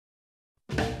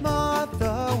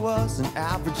was an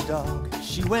average dog.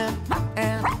 She went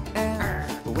and,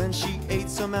 but when she ate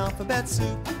some alphabet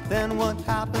soup, then what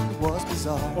happened was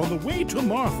bizarre. On the way to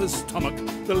Martha's stomach,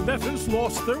 the letters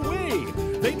lost their way.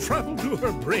 They traveled to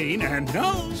her brain, and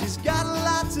now she's got a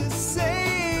lot to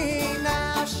say.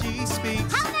 Now she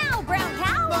speaks. How now, brown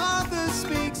cow? Martha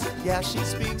speaks. Yeah, she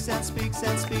speaks and speaks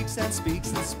and speaks and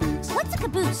speaks and speaks. What's a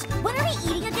caboose? What are we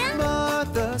eating again?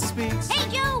 Martha speaks. Hey,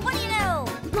 Joe, what do you know?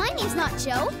 My name's not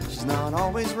Joe. She's not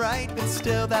always right, but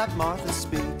still that Martha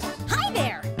speaks. Hi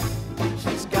there.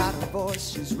 She's got a voice,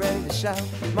 she's ready to shout.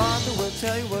 Martha will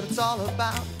tell you what it's all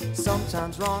about.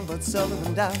 Sometimes wrong, but seldom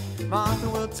in doubt. Martha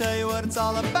will tell you what it's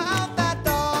all about. That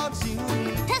dog's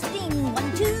unique. Testing,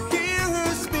 1, 2. Hear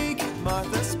her speak.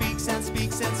 Martha speaks and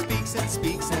speaks and speaks and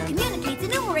speaks and Communicates,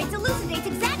 enumerates, elucidates,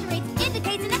 exaggerates,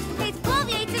 indicates, and explicates,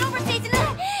 bloviates, and overstates, and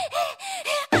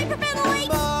hyperventilates.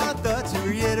 Martha, to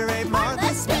reiterate,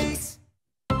 Martha speaks.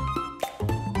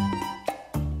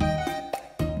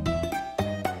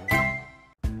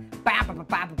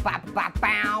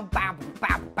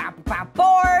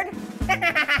 Bored?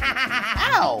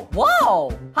 Ow!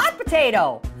 Whoa! Hot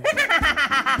potato!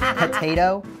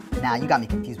 Potato? Nah, you got me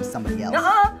confused with somebody else.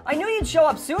 Nuh-uh. I knew you'd show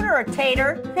up sooner, or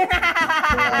tater.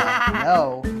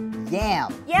 No.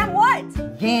 Yam. Yam what?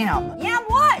 Yam. Yam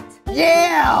what?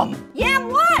 Yam! Yam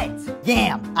what?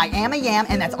 Yam. I am a yam,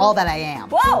 and that's all that I am.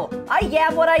 Whoa! I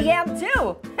yam what I yam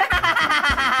too.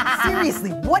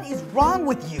 Seriously, what is wrong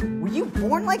with you? Were you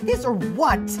born like this or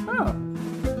what? Huh.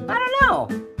 I don't know.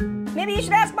 Maybe you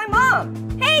should ask my mom.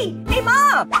 Hey,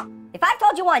 Mom! If I've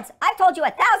told you once, I've told you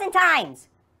 1,000 times.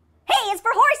 Hey, it's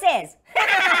for horses.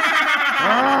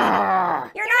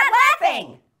 You're not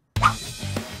laughing.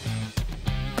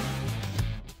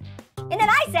 And then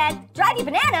I said, drive you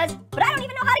bananas, but I don't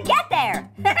even know how to get there.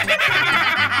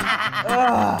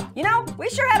 You know, we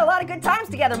sure had a lot of good times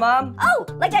together, Mom. Oh,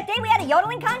 like that day we had a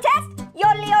yodeling contest?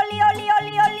 Yodely, yodely, yodely,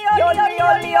 yodely, yodely, yodely,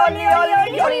 yodely, yodely,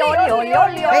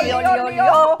 yodely, yodely,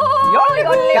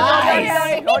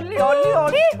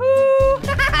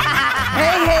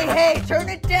 Hey, turn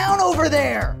it down over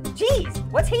there! Jeez,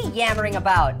 what's he yammering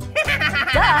about?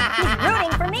 Duh, he's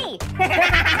rooting for me.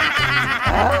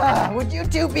 Would you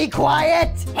two be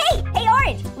quiet? Hey,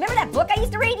 Orange, remember that book I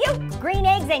used to read you? Green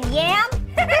Eggs and Yam?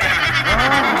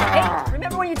 Hey,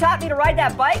 remember when you taught me to ride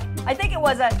that bike? I think it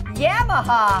was a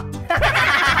Yamaha.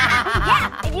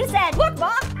 Yeah, and you said, Look,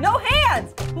 Mom, no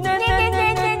hands.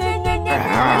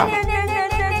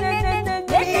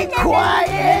 Be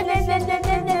quiet!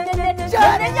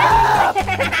 Shut up!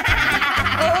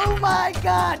 Oh my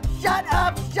God! Shut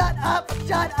up! Shut up!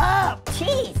 Shut up!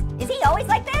 Jeez, is he always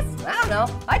like this? I don't know.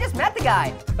 I just met the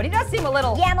guy, but he does seem a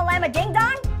little... Yama-lama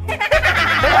ding-dong?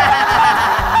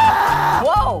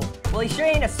 Whoa! Well, he sure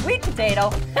ain't a sweet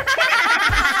potato.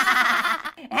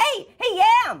 Hey,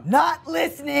 Yam! Not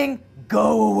listening.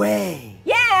 Go away.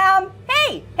 Yam!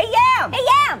 Hey, Yam! Hey,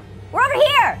 Yam, we're over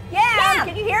here. Yam,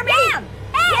 can you hear me? Yam!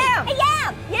 Hey, Yam! hey,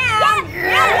 Yam! Yam!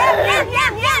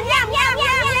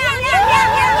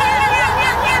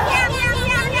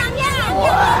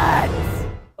 What?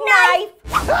 Knife!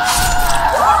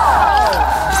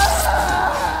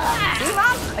 See,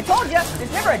 Mom? I told you,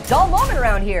 there's never a dull moment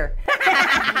around here.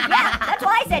 Yeah, that's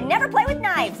why I said never play with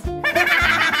knives.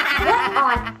 What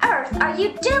on earth are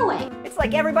you doing? It's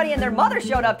like everybody and their mother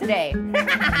showed up today.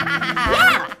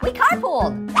 Yeah, we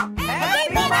carpooled.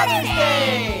 Happy Mother's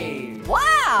Day!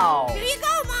 Wow! Here you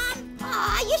go, Mom.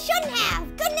 Aw, you shouldn't have.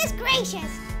 Goodness gracious.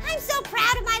 I'm so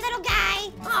proud of my little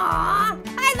guy. Aw,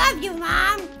 I love you,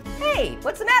 Mom. Hey,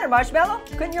 what's the matter, Marshmallow?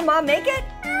 Couldn't your mom make it?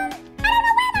 I don't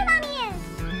know where my mommy is.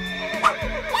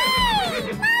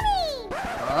 Yay, Mommy!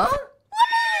 Huh?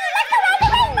 Let's go ride the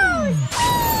rainbows!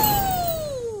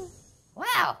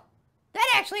 Wow, that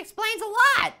actually explains a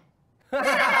lot.